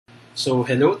So,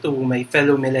 hello to my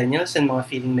fellow millennials and mga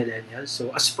feeling millennials. So,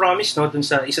 as promised, no, dun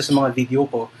sa isa sa mga video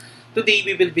ko, today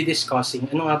we will be discussing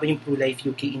ano nga ba yung Pro-Life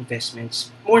UK investments.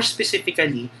 More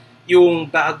specifically, yung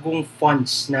bagong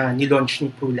funds na nilaunch ni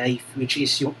Pro-Life, which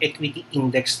is yung Equity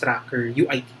Index Tracker,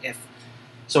 UITF.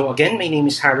 So, again, my name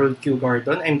is Harold Q.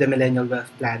 Gordon. I'm the Millennial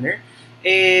Wealth Planner.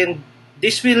 And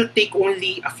this will take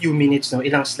only a few minutes, no?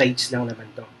 Ilang slides lang naman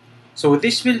to. So,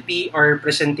 this will be our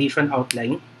presentation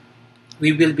outline.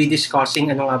 We will be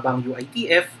discussing ano nga bang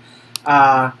UITF,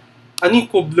 ano yung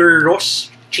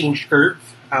Kubler-Ross change curve,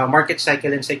 market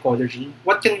cycle and psychology,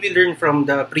 what can we learn from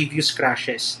the previous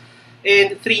crashes,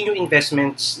 and 3 new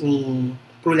investments ni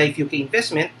Pro-Life UK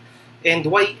Investment, and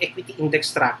why Equity Index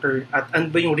Tracker, at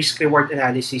ano ba yung risk-reward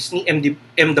analysis ni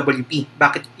MWP.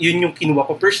 Bakit yun yung kinuha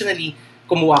ko? Personally,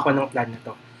 kumuha ko ng plan na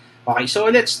to. Okay, so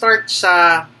let's start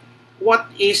sa what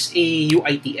is a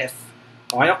UITF.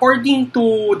 Okay, according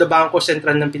to the Bangko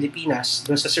Sentral ng Pilipinas,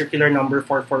 dun sa circular number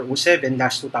 4407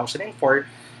 last 2004,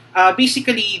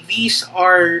 basically these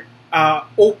are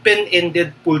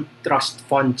open-ended pooled trust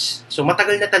funds. So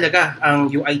matagal na talaga ang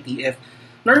UITF.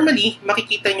 Normally,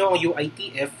 makikita nyo ang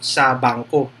UITF sa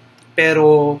bangko.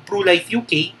 Pero Pro-Life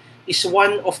UK is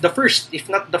one of the first, if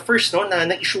not the first, no, na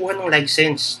na-issuehan ng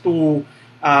license to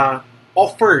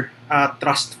offer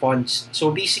trust funds.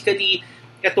 So basically,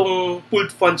 itong pooled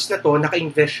funds na to,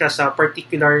 naka-invest siya sa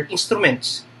particular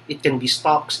instruments. It can be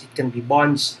stocks, it can be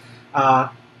bonds,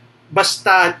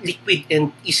 basta liquid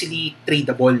and easily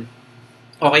tradable.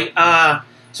 Okay,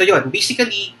 so yun,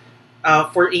 basically,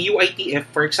 for a UITF,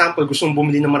 for example, gusto mong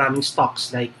bumili ng maraming stocks,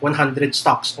 like 100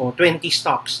 stocks o 20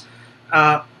 stocks,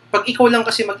 pag ikaw lang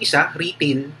kasi mag-isa,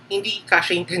 retail, hindi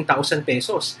kasya yung 10,000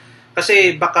 pesos.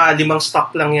 Kasi baka 5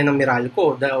 stock lang yan ng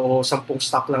Meralco o 10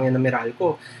 stock lang yan ng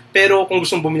Meralco. Pero kung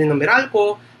gusto mong bumili ng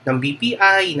Meralco, ng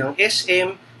BPI, ng SM,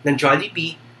 ng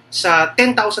Jollibee, sa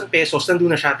 10,000 pesos,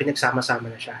 nandun na siya,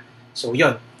 pinagsama-sama na siya. So,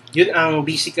 yun. Yun ang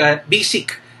basic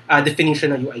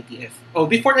definition ng UITF. Oh,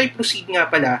 before I proceed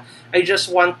nga pala, I just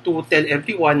want to tell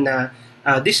everyone na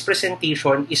this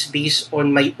presentation is based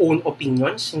on my own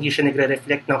opinions. Hindi siya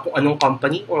nagre-reflect ng kung anong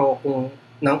company o kung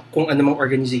anong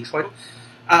organization.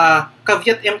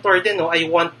 Caveat emptor din, no, I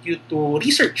want you to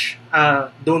research.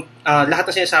 Lahat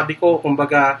ng sinasabi ko,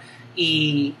 kumbaga,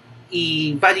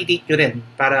 i-validate nyo rin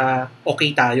para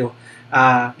okay tayo.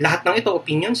 Lahat ng ito,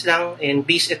 opinions lang, and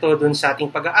based ito dun sa ating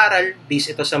pag-aaral,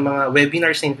 based ito sa mga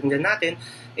webinars na intindihan natin,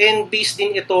 and based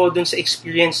din ito dun sa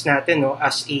experience natin, no,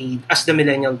 as the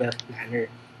Millennial Wealth Planner.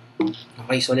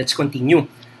 Okay, so let's continue.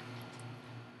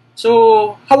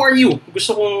 So, how are you?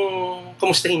 Gusto kong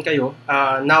kamustahin kayo.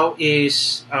 Now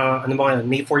is, ano ba ngayon?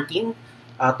 May 14.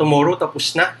 Tomorrow,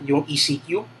 tapos na yung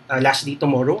ECQ. Last day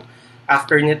tomorrow.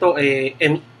 After nito,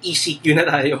 MECQ na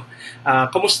tayo.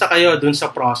 Kamusta kayo dun sa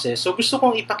process? So, gusto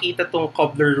kong ipakita tong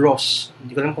Kubler-Ross.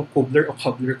 Hindi ko alam kung Kubler o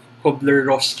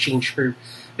Kubler-Ross change curve.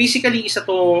 Basically, isa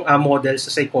tong model sa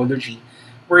psychology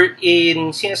wherein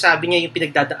sinasabi niya yung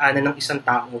pinagdadaanan ng isang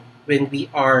tao when we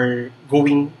are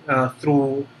going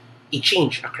through a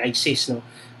change, a crisis, no?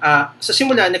 Sa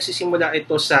simula, nagsisimula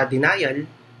ito sa denial,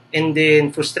 and then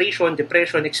frustration,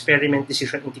 depression, experiment,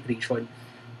 decision, integration.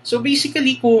 So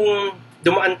basically, kung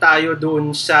dumaan tayo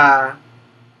doon sa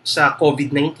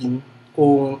COVID-19,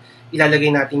 kung ilalagay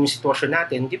natin yung sitwasyon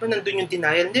natin, di ba nandun yung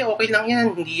denial? Hindi, okay lang yan.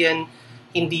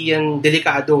 Hindi yan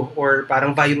delikado or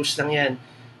parang virus lang yan.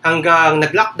 Hanggang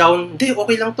nag-lockdown, hindi,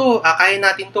 okay lang to, kaya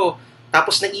natin to.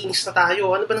 Tapos naiinis na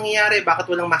tayo. Ano ba nangyayari? Bakit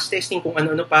walang mass testing? Kung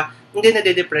ano-ano pa. Hindi,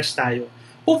 nade-depress tayo.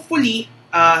 Hopefully,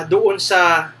 doon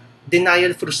sa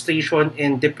denial, frustration,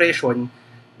 and depression,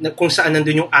 kung saan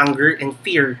nandun yung anger and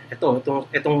fear, itong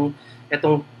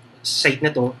side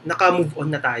na to, naka-move on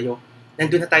na tayo.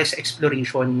 Nandun na tayo sa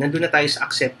exploration. Nandun na tayo sa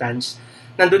acceptance.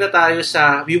 Nandun na tayo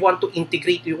sa we want to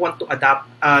integrate, we want to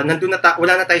adapt.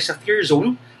 Wala na tayo sa fear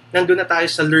zone. Nandun na tayo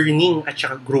sa learning at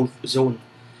saka growth zone.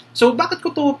 So, bakit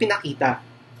ko to pinakita?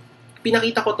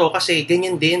 Pinakita ko to kasi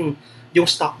ganyan din yung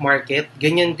stock market,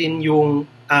 ganyan din yung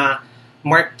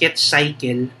market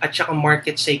cycle at saka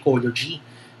market psychology.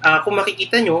 Kung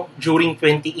makikita nyo, during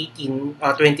 2018,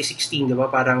 2016, di ba,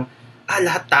 parang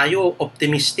lahat tayo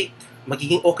optimistic.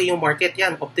 Magiging okay yung market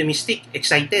yan, optimistic,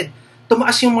 excited.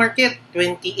 Tumaas yung market,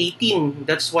 2018,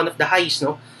 that's one of the highs,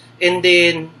 no? And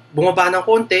then, bumaba ng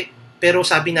konti, pero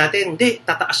sabi natin, hindi,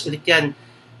 tataas ulit yan.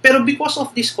 Pero because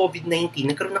of this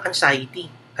COVID-19, nagkaroon ng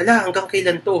anxiety. Hanggang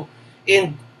kailan to?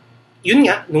 And yun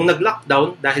nga, nung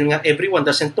nag-lockdown, dahil nga everyone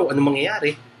doesn't know anong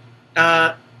mangyayari,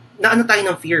 naano tayo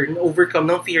ng fear, na-overcome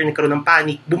ng fear, nagkaroon ng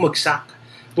panic, bumagsak.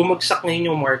 Bumagsak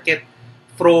ngayon yung market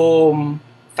from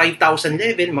 5,000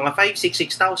 level, mga 5,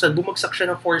 6, 6,000, bumagsak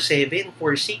siya ng 4,700,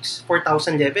 4,600,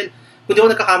 4,000 level. Kung di ako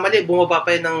nagkakamali, bumaba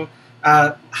pa yun ng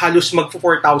halos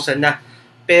mag-4,000 na.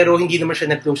 Pero hindi naman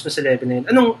siya nag-close na sa level na yun.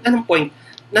 Anong point?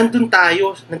 Nandito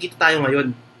tayo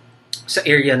ngayon sa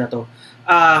area na to.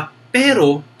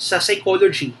 Pero sa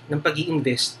psychology ng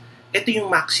pag-i-invest, ito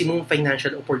yung maximum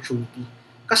financial opportunity.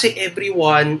 Kasi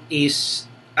everyone is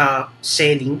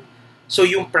selling, so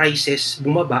yung prices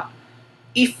bumaba.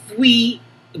 If we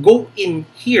go in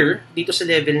here, dito sa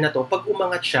level na to, pag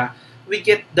umangat siya, we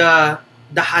get the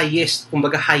highest,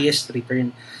 kumbaga highest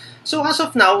return. So as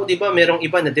of now, di ba, merong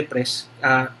iba na depress,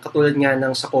 katulad nga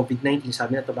ng sa COVID-19,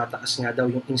 sabi na tumataas nga daw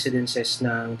yung incidences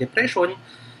ng depression,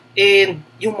 and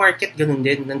yung market ganun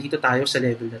din, nandito tayo sa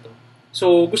level na to.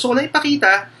 So gusto ko lang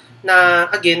ipakita na,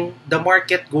 again, the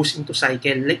market goes into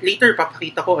cycle. Later,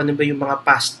 papakita ko ano ba yung mga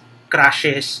past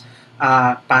crashes,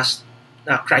 past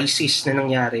crisis na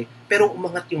nangyari, pero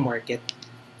umangat yung market.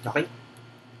 Okay?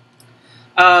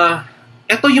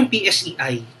 Ito yung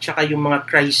PSEI, tsaka yung mga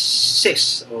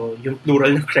crisis, o yung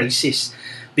plural ng crisis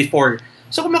before.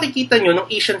 So kung makikita nyo, nung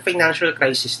Asian financial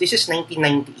crisis, this is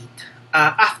 1998.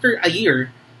 After a year,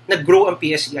 nag-grow ang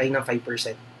PSEI ng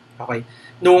 5%. Okay?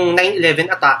 Nung 9/11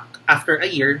 attack, after a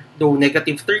year, though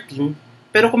negative 13,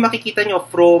 pero kung makikita nyo,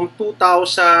 from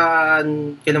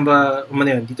 2000, kailan ba,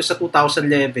 dito sa 2000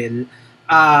 level,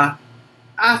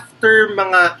 after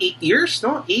mga 8 years,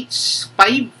 no?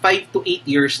 5 to 8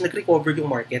 years, nag-recover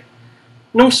yung market.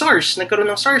 Nung SARS, nagkaroon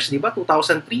ng SARS, di ba?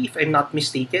 2003, if I'm not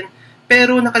mistaken.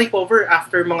 Pero naka-recover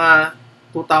after mga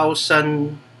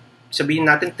 2000, sabihin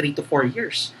natin 3 to 4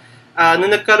 years.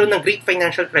 Nung nagkaroon ng Great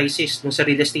Financial Crisis, nung sa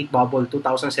real estate bubble,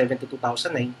 2007 to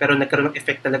 2009, pero nagkaroon ng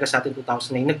effect talaga sa atin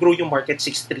 2009, nag-grow yung market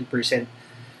 63%.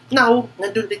 Now,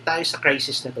 nandun din tayo sa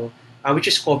crisis na to, which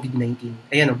is COVID-19.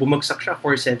 Ayan, bumagsak siya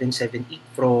 4,778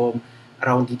 from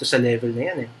around dito sa level na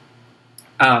yan.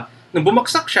 Nung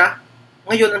bumagsak siya,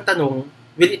 ngayon ang tanong,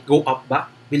 will it go up ba?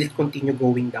 Will it continue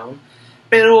going down?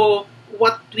 Pero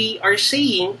what we are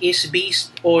saying is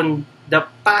based on the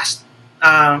past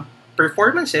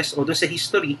performances o dun sa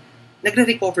history,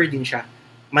 nagre-recover din siya.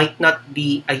 Might not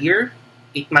be a year,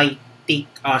 it might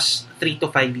take us 3 to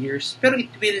 5 years, pero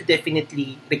it will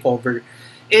definitely recover.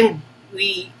 And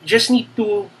we just need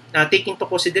to take into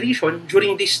consideration,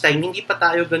 during this time, hindi pa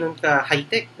tayo ganun ka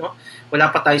high-tech, no? Wala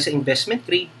pa tayo sa investment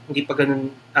grade, hindi pa ganun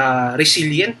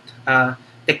resilient,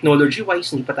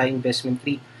 technology-wise, hindi pa tayo investment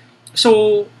grade.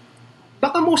 So,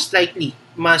 baka most likely,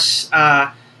 mas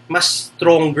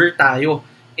stronger tayo,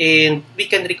 and we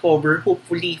can recover,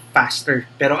 hopefully, faster.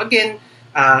 Pero again,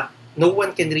 no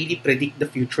one can really predict the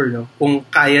future, no? Kung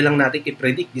kaya lang natin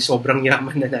i-predict, di sobrang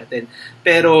yaman na natin.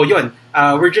 Pero yun,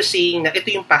 we're just saying na ito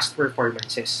yung past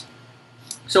performances.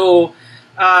 So,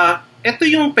 ito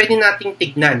yung pwede nating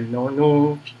tignan, no?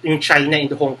 Yung China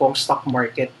and the Hong Kong stock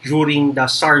market during the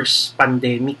SARS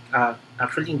pandemic.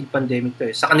 Actually, hindi pandemic to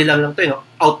eh. Sa kanila lang to, no?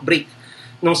 Outbreak,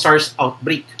 nung SARS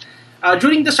outbreak.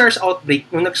 During the SARS outbreak,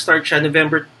 nung nag-start siya,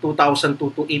 November 2002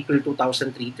 to April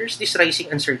 2003, there's this rising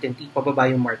uncertainty, pababa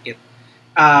yung market.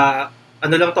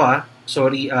 Ano lang to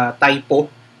typo.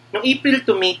 Noong April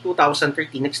to May 2013,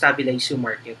 nag-stabilize yung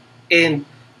market. And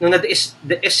nung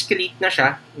na-escalate na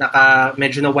siya,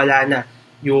 medyo nawala na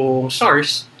yung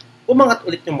SARS, umangat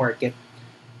ulit yung market.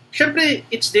 Siyempre,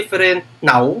 it's different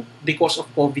now because of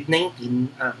COVID-19.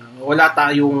 Wala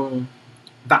tayong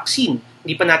vaccine.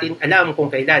 Hindi pa natin alam kung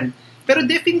kailan. Pero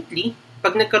definitely,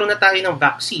 pag nagkaroon na tayo ng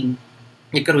vaccine,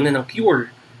 nagkaroon na ng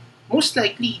cure, most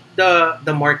likely,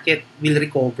 the market will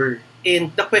recover.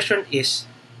 And the question is,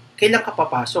 kailan ka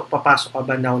papasok? Papasok ka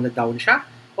ba now na down siya?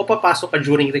 O papasok ka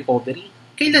during recovery?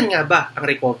 Kailan nga ba ang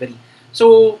recovery?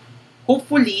 So,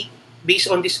 hopefully, based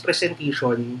on this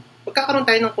presentation, magkakaroon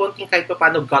tayo ng konting kahit pa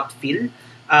paano gut feel,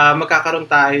 magkakaroon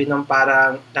tayo ng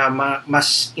parang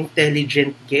mas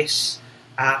intelligent guess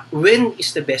when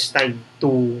is the best time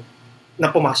na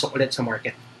pumasok ulit sa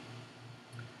market.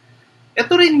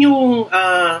 Ito rin yung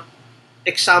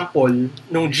example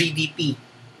ng GDP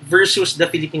versus the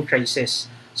Philippine crisis.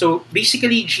 So,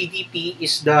 basically, GDP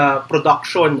is the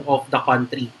production of the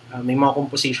country. May mga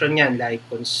composition yan like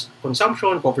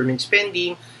consumption, government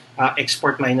spending,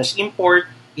 export minus import,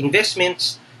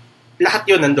 investments, lahat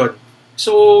yun nandun.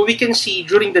 So, we can see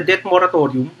during the debt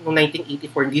moratorium noong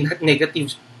 1984, hindi na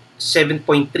negative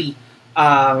 7.3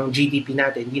 ang GDP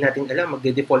natin. Hindi natin alam,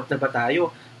 magde-default na ba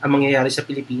tayo? Ang mangyayari sa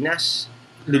Pilipinas,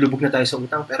 lulubog na tayo sa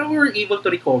utang. Pero we were able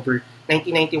to recover.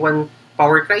 1991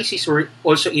 power crisis, we're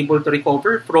also able to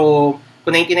recover from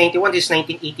 1991, this is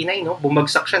 1989, no?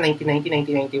 Bumagsak siya,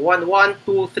 1990, 1991, 1,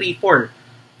 2, 3, 4.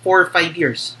 4, 5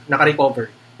 years,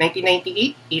 naka-recover.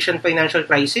 1998, Asian financial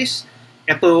crisis.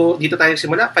 Ito, dito tayo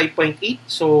simula, 5.8.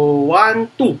 So,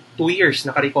 1, 2, 2 years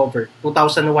naka-recover.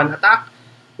 2001 attack,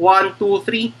 1, 2,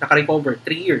 3, naka-recover,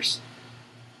 3 years.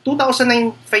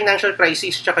 2009 financial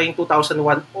crisis, tsaka yung 2001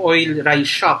 oil rise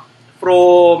shock.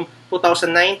 From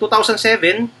 2009,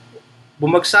 2007,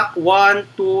 bumagsak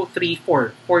 1, 2, 3,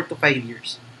 4. 4 to 5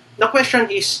 years. The question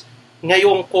is,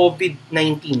 ngayong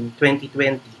COVID-19,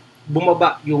 2020,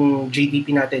 bumaba yung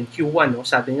GDP natin, Q1, no?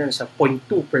 Sabi nila sa 0.2%.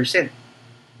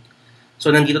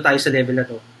 So, nandito tayo sa level na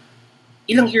to.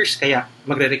 Ilang years kaya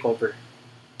magre-recover?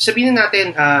 Sabihin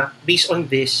natin, based on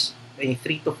this, 3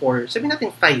 to 4, sabihin natin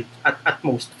 5, at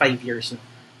most 5 years. No?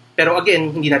 Pero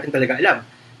again, hindi natin talaga alam.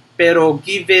 Pero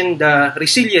given the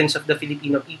resilience of the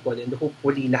Filipino people, and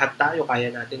hopefully lahat tayo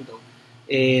kaya natin to,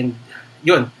 and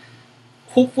yun,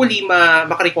 hopefully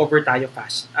makarecover tayo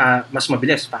fast, mas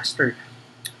mabilis, faster.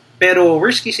 Pero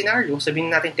worst case scenario, sabihin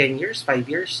natin 10 years, 5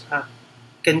 years,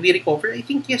 can we recover? I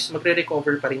think yes,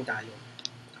 magre-recover pa rin tayo.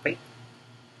 Okay?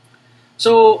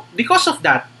 So, because of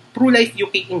that, PruLife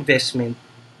UK investment,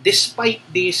 despite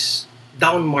this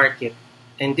down market,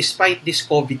 and despite this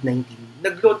COVID-19,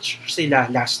 nag-launch sila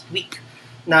last week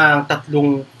ng 3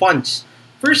 funds.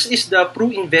 First is the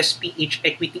PruInvest PH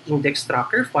Equity Index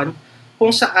Tracker Fund, kung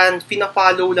saan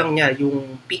fina-follow lang niya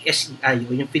yung PSEI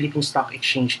o yung Philippine Stock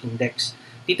Exchange Index.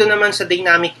 Dito naman sa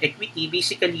Dynamic Equity,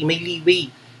 basically may leeway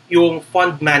yung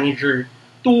fund manager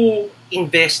to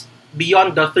invest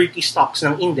beyond the 30 stocks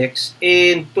ng index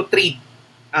and to trade.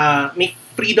 May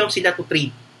freedom sila to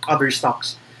trade other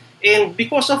stocks. And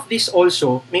because of this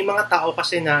also, may mga tao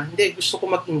kasi na, hindi, gusto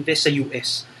ko mag-invest sa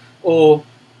US. O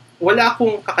wala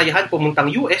akong kakayahan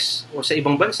pumuntang US o sa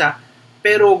ibang bansa,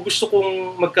 pero gusto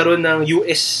kong magkaroon ng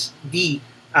USD,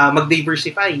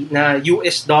 mag-diversify na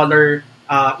US dollar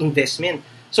investment.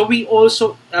 So we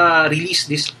also released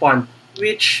this fund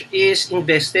which is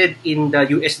invested in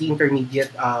the USD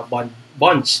intermediate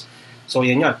bonds. So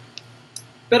yan yun.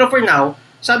 Pero for now,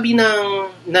 sabi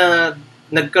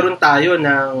nagkaroon tayo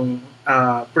ng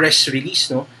press release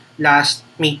no last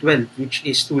May 12, which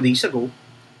is 2 days ago.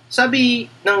 Sabi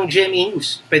ng GMA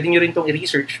News, pwede nyo rin itong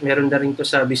i-research, meron na rin to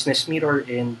sa Business Mirror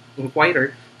and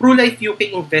Inquirer, PruLife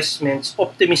UK Investments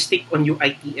optimistic on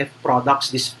UITF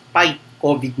products despite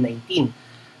COVID-19.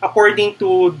 According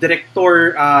to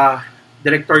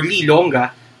Director Lee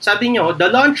Longa, sabi nyo, the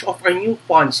launch of our new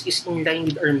funds is in line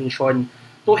with our mission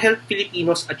to help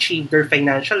Filipinos achieve their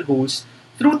financial goals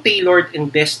through tailored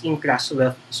and best-in-class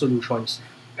wealth solutions.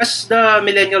 As the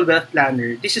Millennial Wealth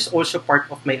Planner, this is also part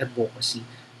of my advocacy.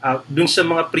 Dun sa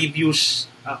mga previous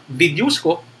videos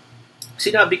ko,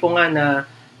 sinabi ko nga na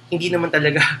hindi naman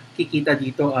talaga kikita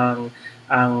dito ang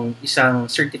isang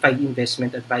certified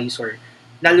investment advisor.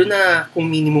 Lalo na kung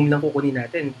minimum lang kukunin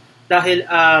natin. Dahil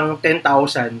ang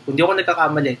 10,000, kung di ako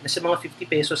nagkakamali, nasa mga 50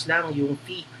 pesos lang yung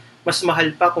fee. Mas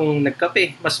mahal pa kung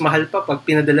nagkape. Mas mahal pa pag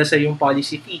pinadala sa yung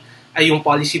policy fee. Ay yung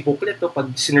policy booklet, pag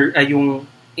yung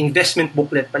investment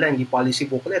booklet pala, hindi policy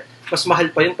booklet. Mas mahal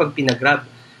pa yun pag pinagrab.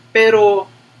 Pero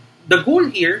the goal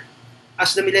here,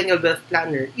 as the Millennial Wealth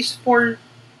Planner, is for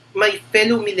my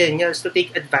fellow millennials to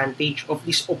take advantage of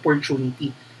this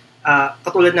opportunity.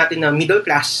 Katulad natin na middle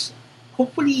class,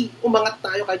 hopefully, umangat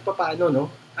tayo kahit papaano, no?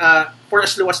 For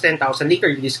as low as 10,000. Later,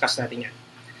 i-discuss natin yan.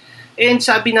 And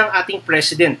sabi ng ating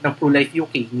president ng PruLife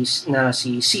UK, na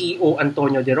si CEO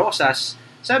Antonio De Rosas,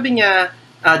 sabi niya,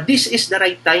 this is the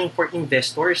right time for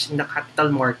investors in the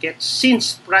capital market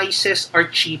since prices are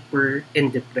cheaper and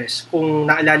depressed. Kung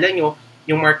naalala nyo,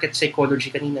 yung market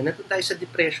psychology kanina, nandun tayo sa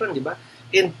depression, di ba?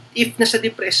 And if nasa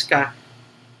depressed ka,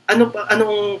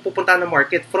 anong pupunta ng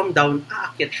market? From down,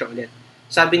 aakyat siya ulit.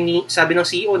 Sabi ng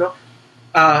CEO, no,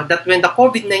 that when the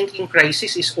COVID-19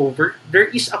 crisis is over, there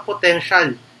is a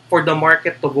potential for the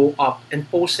market to go up and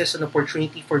poses an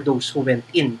opportunity for those who went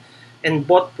in and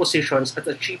bought positions at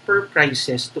a cheaper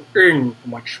prices to earn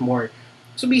much more.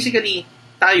 So basically,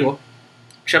 tayo,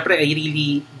 syempre I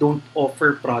really don't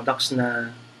offer products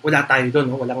na wala tayo doon,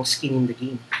 no? Walang skin in the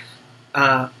game.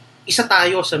 Isa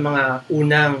tayo sa mga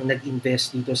unang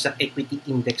nag-invest dito sa Equity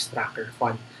Index Tracker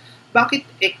Fund. Bakit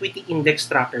Equity Index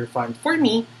Tracker Fund? For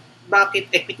me, bakit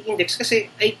Equity Index? Kasi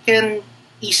I can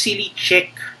easily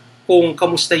check kung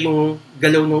kamusta yung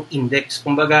galaw ng index.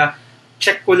 Kumbaga,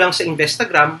 check ko lang sa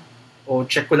Instagram o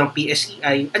check ko lang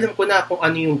PSEI, alam ko na kung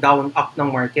ano yung down-up ng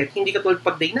market. Hindi katulad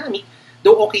pag dynamic,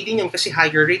 though okay din yun kasi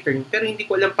higher return, pero hindi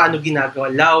ko alam paano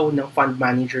ginagalaw ng fund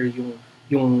manager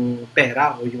yung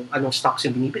pera o yung anong stocks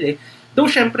yung binibili.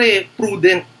 Though, syempre,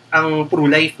 prudent ang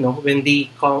PruLife, no, when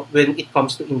it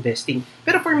comes to investing.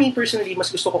 Pero for me, personally,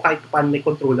 mas gusto ko kahit paano may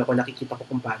control ako, nakikita ko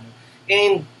kung paano.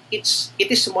 And it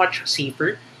is much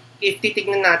safer if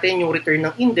titignan natin yung return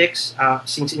ng index,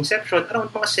 since inception,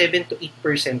 around mga 7 to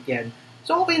 8% yan.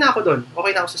 So, okay na ako doon.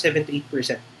 Okay na ako sa 7 to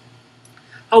 8%.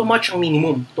 How much ang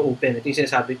minimum to open? Ito yung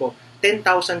sinasabi ko,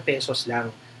 10,000 pesos lang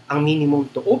ang minimum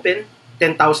to open,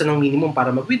 10,000 ang minimum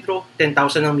para mag-withdraw,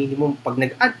 10,000 ang minimum pag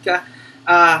nag-add ka.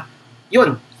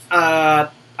 Yun,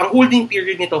 ang holding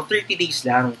period nito, 30 days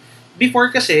lang.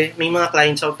 Before kasi, may mga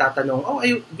clients ako tatanong,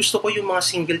 gusto ko yung mga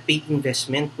single pay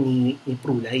investment ni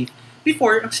PruLife.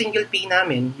 Before, ang single pay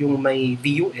namin, yung may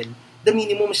VUL, the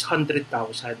minimum is 100,000.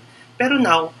 Pero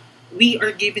now, we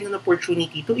are given an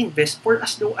opportunity to invest for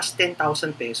as low as 10,000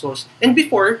 pesos. And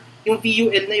before, yung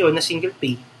VUL na yon na single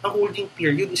pay, ang holding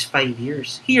period is 5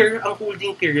 years. Here, ang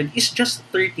holding period is just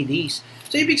 30 days.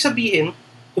 So, ibig sabihin,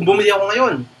 kung bumili ako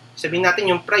ngayon, sabihin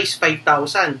natin yung price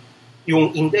 5,000,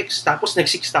 yung index, tapos nag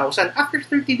 6,000. After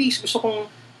 30 days, gusto kong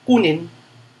kunin,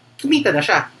 kumita na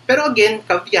siya. Pero again,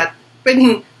 caveat,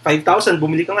 pwedeng 5,000,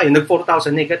 bumili ka ngayon, nag 4,000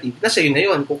 negative, nasa yun na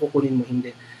yun, kung kukunin mo, hindi.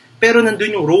 Pero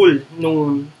nandun yung role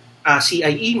nung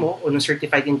CIE mo o ng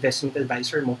Certified Investment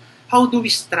Advisor mo, how do we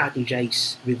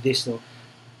strategize with this? No?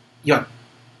 Yun.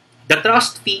 The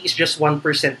trust fee is just 1%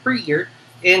 per year,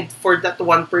 and for that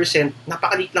 1%,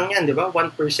 napakalit lang yan, di ba?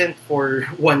 1% for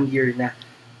 1 year na.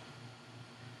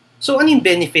 So, ano yung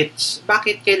benefits?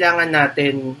 Bakit kailangan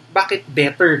natin, bakit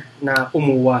better na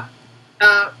kumuha?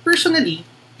 Personally,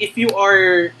 if you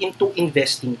are into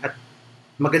investing at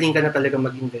magaling ka na talaga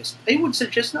mag-invest, I would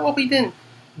suggest na okay din.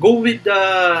 Go with the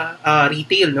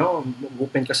retail, no?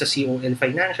 Mag-open ka sa COL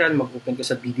Financial, mag-open ka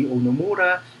sa BDO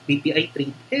Nomura, BPI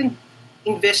Trade, and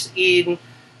invest in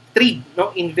trade,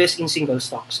 no? Invest in single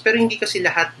stocks. Pero hindi kasi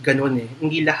lahat ganun eh.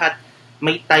 Hindi lahat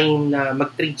may time na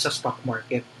mag-trade sa stock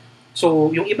market.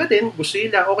 So, yung iba din, gusto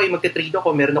nila, okay, magte-trade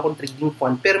ako, meron akong trading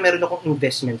fund, pero meron akong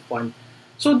investment fund.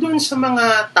 So, doon sa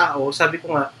mga tao, sabi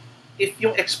ko nga, if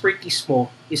yung expertise mo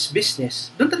is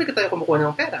business, doon talaga tayo kumukuha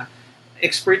ng pera.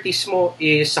 Expertise mo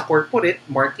is sa corporate,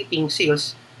 marketing,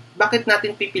 sales, bakit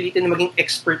natin pipilitin na maging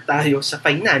expert tayo sa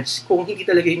finance kung hindi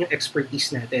talaga yun yung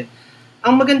expertise natin?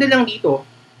 Ang maganda lang dito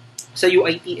sa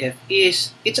UITF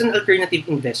is, it's an alternative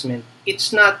investment.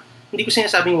 It's not, hindi ko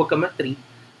sinasabing huwag ka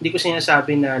mag-trade, hindi ko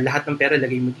sinasabi na lahat ng pera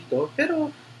lagay mo dito,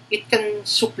 pero it can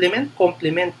supplement,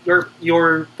 complement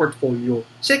your portfolio.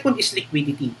 Second is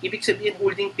liquidity. Ibig sabihin,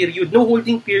 holding period. No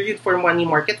holding period for money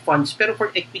market funds, pero for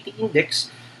equity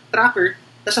index tracker,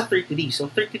 nasa 30 days.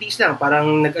 So, 30 days lang.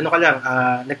 Parang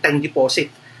nag-time deposit.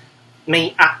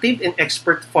 May active and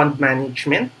expert fund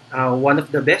management. One of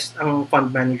the best ang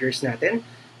fund managers natin.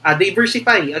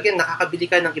 Diversify. Again, nakakabili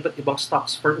ka ng iba't ibang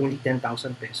stocks for only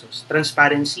 10,000 pesos.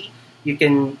 Transparency. You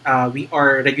can, we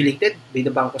are regulated by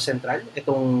the Bangko Sentral,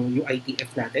 itong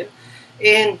UITF natin.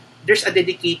 And there's a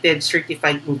dedicated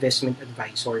certified investment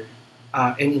advisor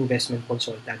and investment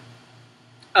consultant.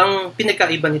 Ang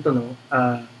pinagkaiba nito, no,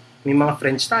 may mga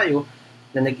friends tayo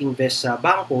na nag-invest sa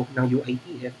bangko ng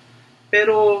UITF,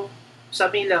 pero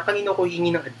sabi nila, kanino ko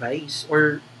hingi ng advice?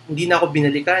 Or hindi na ako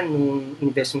binalikan ng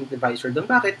investment advisor doon.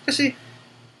 Bakit? Kasi,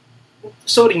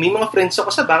 sorry, may mga friends ako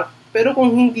sa bank, pero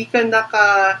kung hindi ka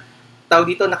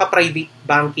naka-private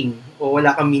banking o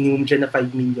wala kang minimum dyan na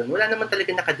 5 million, wala naman talaga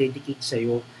nakadedicate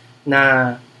sa'yo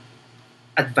na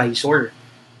advisor.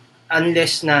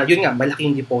 Unless na, yun nga, malaki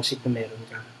yung deposit na meron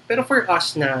ka. Pero for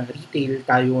us na retail,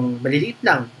 tayong maliliit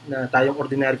lang, na tayong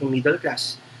ordinary middle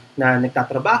class, na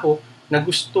nagtatrabaho, na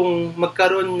gustong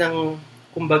magkaroon ng,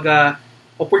 kumbaga,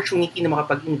 opportunity na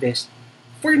makapag-invest,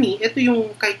 for me, ito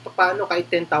yung kahit paano,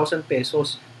 kahit 10,000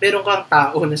 pesos, meron kang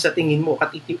tao na sa tingin mo,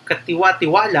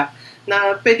 katiwa-tiwala,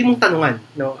 na pwede mong tanungan,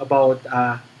 no,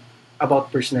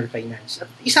 about personal finance. At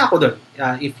isa ako doon,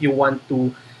 if you want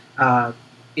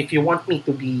me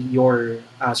to be your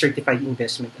certified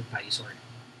investment advisor.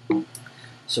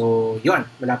 So, yun,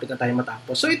 malapit na tayo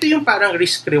matapos. So, ito yung parang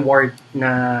risk-reward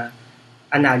na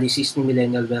analysis ni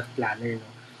Millennial Wealth Planner. No?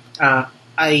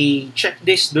 I checked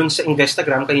this dun sa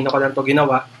Instagram, kanina ko lang to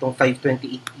ginawa, itong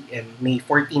 5:28 p.m., May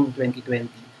 14, 2020.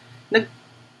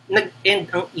 Nag-end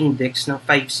ang index ng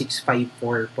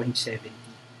 5654.70.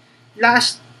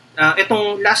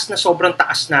 Itong last na sobrang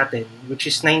taas natin, which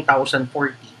is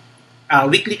 9,040.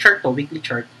 Weekly chart,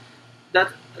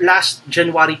 that last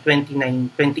January 29,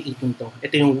 2018 to.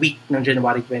 Ito yung week ng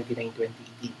January 29,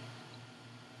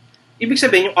 2018. Ibig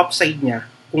sabihin, yung upside niya,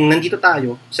 kung nandito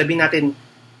tayo, sabihin natin,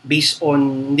 based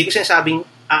on, hindi ko sinasabing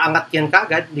aangat yan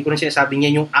kagad, hindi ko rin sinasabing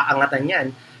yan yung aangatan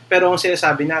yan, pero ang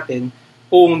sinasabi natin,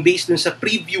 kung based dun sa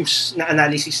previous na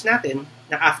analysis natin,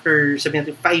 na after, sabihin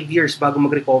natin, 5 years bago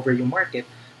mag-recover yung market,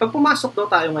 pag pumasok daw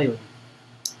tayo ngayon,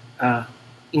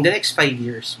 in the next 5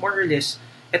 years, more or less,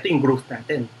 ito yung growth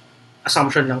natin.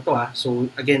 assumption lang to So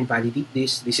again, validate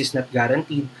this. This is not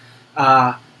guaranteed.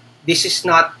 Uh, this is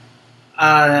not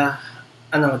uh,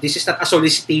 this is not a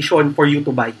solicitation for you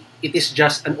to buy. It is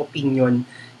just an opinion.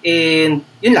 And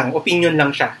yun lang, opinion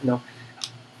lang siya, no?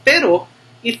 Pero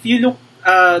if you look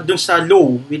dun sa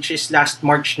low, which is last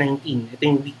March 19, ito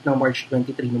yung week ng March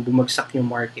 23 nung bumagsak yung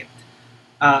market.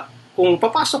 Kung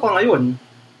papasok ka ngayon,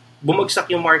 bumagsak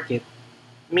yung market,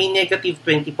 may negative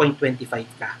 20.25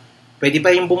 ka. Pwede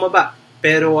pa yung bumaba.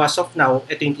 Pero as of now,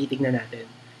 ito yung titignan natin.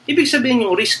 Ibig sabihin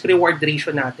yung risk-reward ratio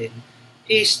natin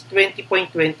is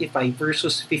 20.25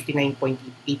 versus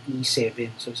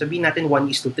 59.87. So sabihin natin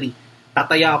 1:3.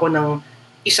 Tataya ako ng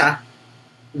isa,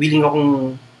 willing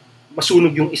akong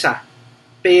masunog yung isa.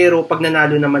 Pero pag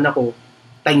nanalo naman ako,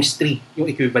 times 3 yung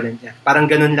equivalent niya. Parang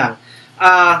ganun lang.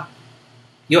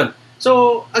 Yun.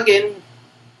 So again,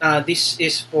 this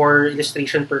is for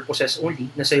illustration purposes only.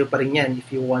 Nasa'yo pa rin yan if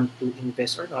you want to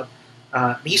invest or not.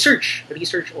 Research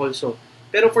also.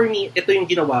 Pero for me, ito yung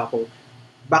ginawa ko.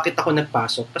 Bakit ako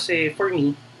nagpasok? Kasi for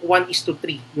me,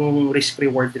 1:3 yung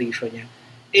risk-reward ratio niya.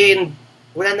 And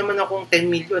wala naman akong 10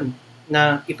 million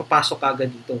na ipapasok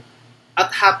agad dito.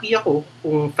 At happy ako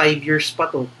kung 5 years pa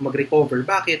to mag-recover.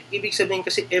 Bakit? Ibig sabihin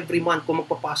kasi every month, kung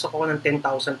magpapasok ako ng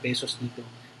 10,000 pesos dito,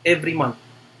 every month,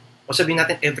 o sabihin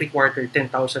natin every quarter,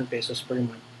 10,000 pesos per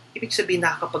month, ibig sabihin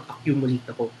nakakapag-accumulate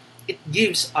ako. It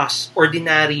gives us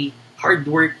ordinary,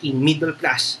 hardworking, middle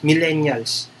class,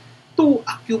 millennials to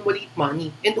accumulate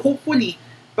money. And hopefully,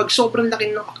 pag sobrang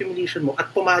laki ng accumulation mo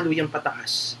at pumalo yung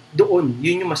pataas, doon,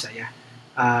 yun yung masaya.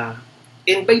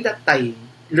 And by that time,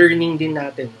 learning din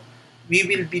natin, we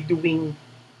will be doing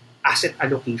asset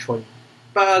allocation.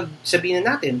 Pag sabihin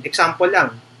na natin, example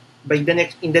lang,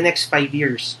 in the next 5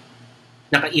 years,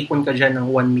 nakaipon ka dyan ng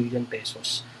 1 million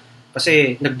pesos.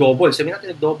 Kasi nag-double. Sabihin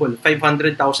natin nag-double.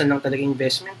 500,000 lang talaga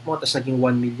investment mo, tapos naging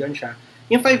 1 million siya.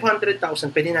 Yung 500,000,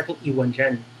 pwede natin iwan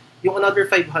dyan. Yung another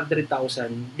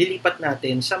 500,000, lilipat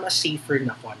natin sa mas safer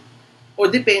na fund. O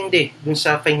depende dun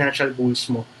sa financial goals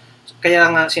mo. Kaya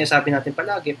nga sinasabi natin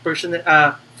palagi,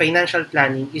 financial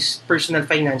planning is personal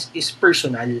finance is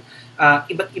personal.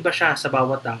 Iba't iba siya sa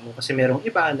bawat tao. Kasi merong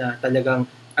iba na talagang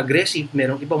aggressive,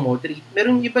 merong iba moderate,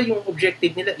 merong iba yung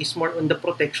objective nila is more on the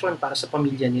protection para sa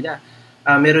pamilya nila.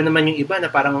 Meron naman yung iba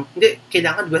na parang, hindi,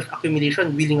 kailangan wealth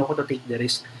accumulation, willing ako to take the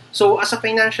risk. So, as a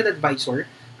financial advisor,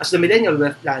 as the millennial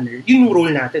wealth planner, yun yung role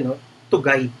natin, no? To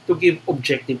guide, to give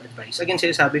objective advice. Again,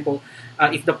 sinasabi ko,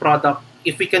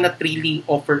 if we cannot really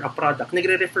offer a product,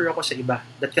 nagre-refer ako sa iba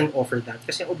that can offer that.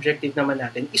 Kasi ang objective naman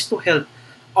natin is to help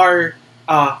our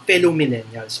fellow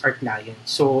millennials, our clients.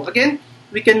 So, again,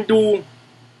 we can do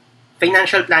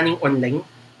financial planning online.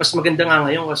 Mas maganda nga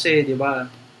ngayon kasi, di ba,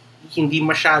 hindi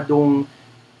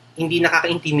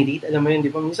nakaka-intimidate. Alam mo yun, di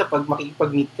ba, minsan pag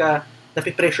makikipag-meet ka,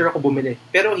 napipressure ako bumili.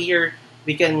 Pero here,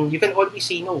 you can always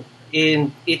say no.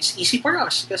 And it's easy for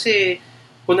us kasi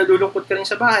kung nalulungkot ka rin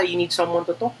sa bahay, you need someone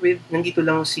to talk with, nandito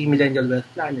lang si Millennial Wealth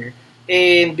Planner.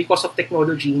 And because of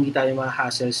technology, hindi tayo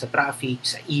ma-hassle sa traffic,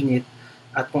 sa init,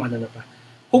 at kung ano na pa.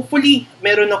 Hopefully,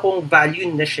 meron akong value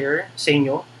na share sa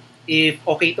inyo. If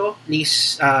okay to,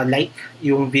 please like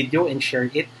yung video and share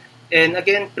it. And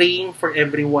again, praying for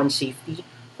everyone's safety.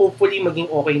 Hopefully, maging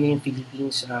okay na yung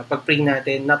Philippines. Pag-pray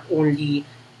natin, not only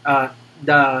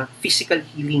the physical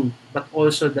healing, but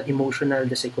also the emotional,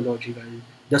 the psychological,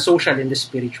 the social, and the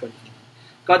spiritual healing.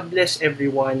 God bless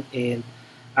everyone and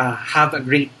have a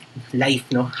great life,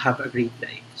 no? Have a great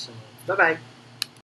life. So, bye-bye.